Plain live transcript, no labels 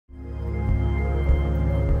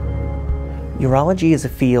Urology is a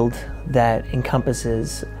field that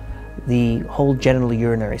encompasses the whole genital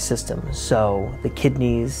urinary system, so the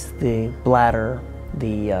kidneys, the bladder,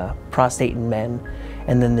 the prostate in men,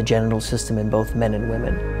 and then the genital system in both men and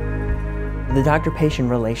women. The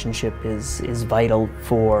doctor-patient relationship is vital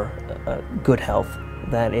for good health,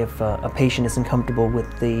 that if a patient isn't comfortable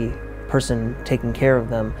with the person taking care of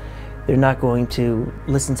them, they're not going to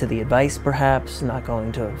listen to the advice perhaps, not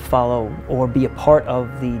going to follow or be a part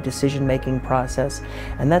of the decision-making process,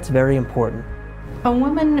 and that's very important. A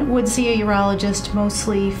woman would see a urologist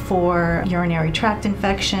mostly for urinary tract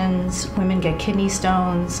infections. Women get kidney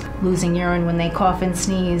stones. Losing urine when they cough and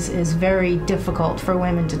sneeze is very difficult for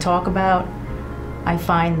women to talk about. I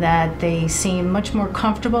find that they seem much more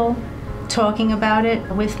comfortable talking about it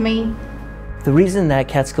with me. The reason that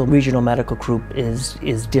Catskill Regional Medical Group is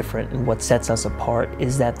different and what sets us apart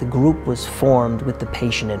is that the group was formed with the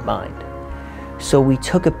patient in mind. So we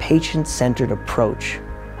took a patient-centered approach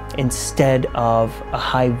instead of a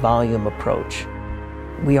high-volume approach.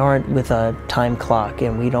 We aren't with a time clock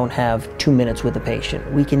and we don't have 2 minutes with a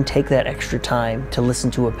patient. We can take that extra time to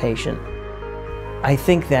listen to a patient. I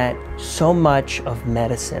think that so much of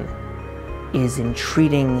medicine is in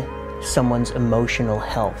treating someone's emotional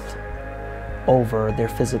health over their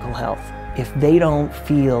physical health. If they don't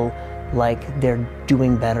feel like they're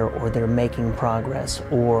doing better or they're making progress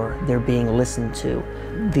or they're being listened to,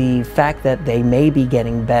 the fact that they may be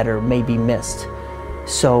getting better may be missed.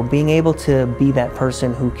 So being able to be that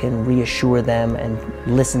person who can reassure them and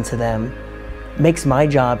listen to them makes my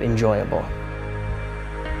job enjoyable.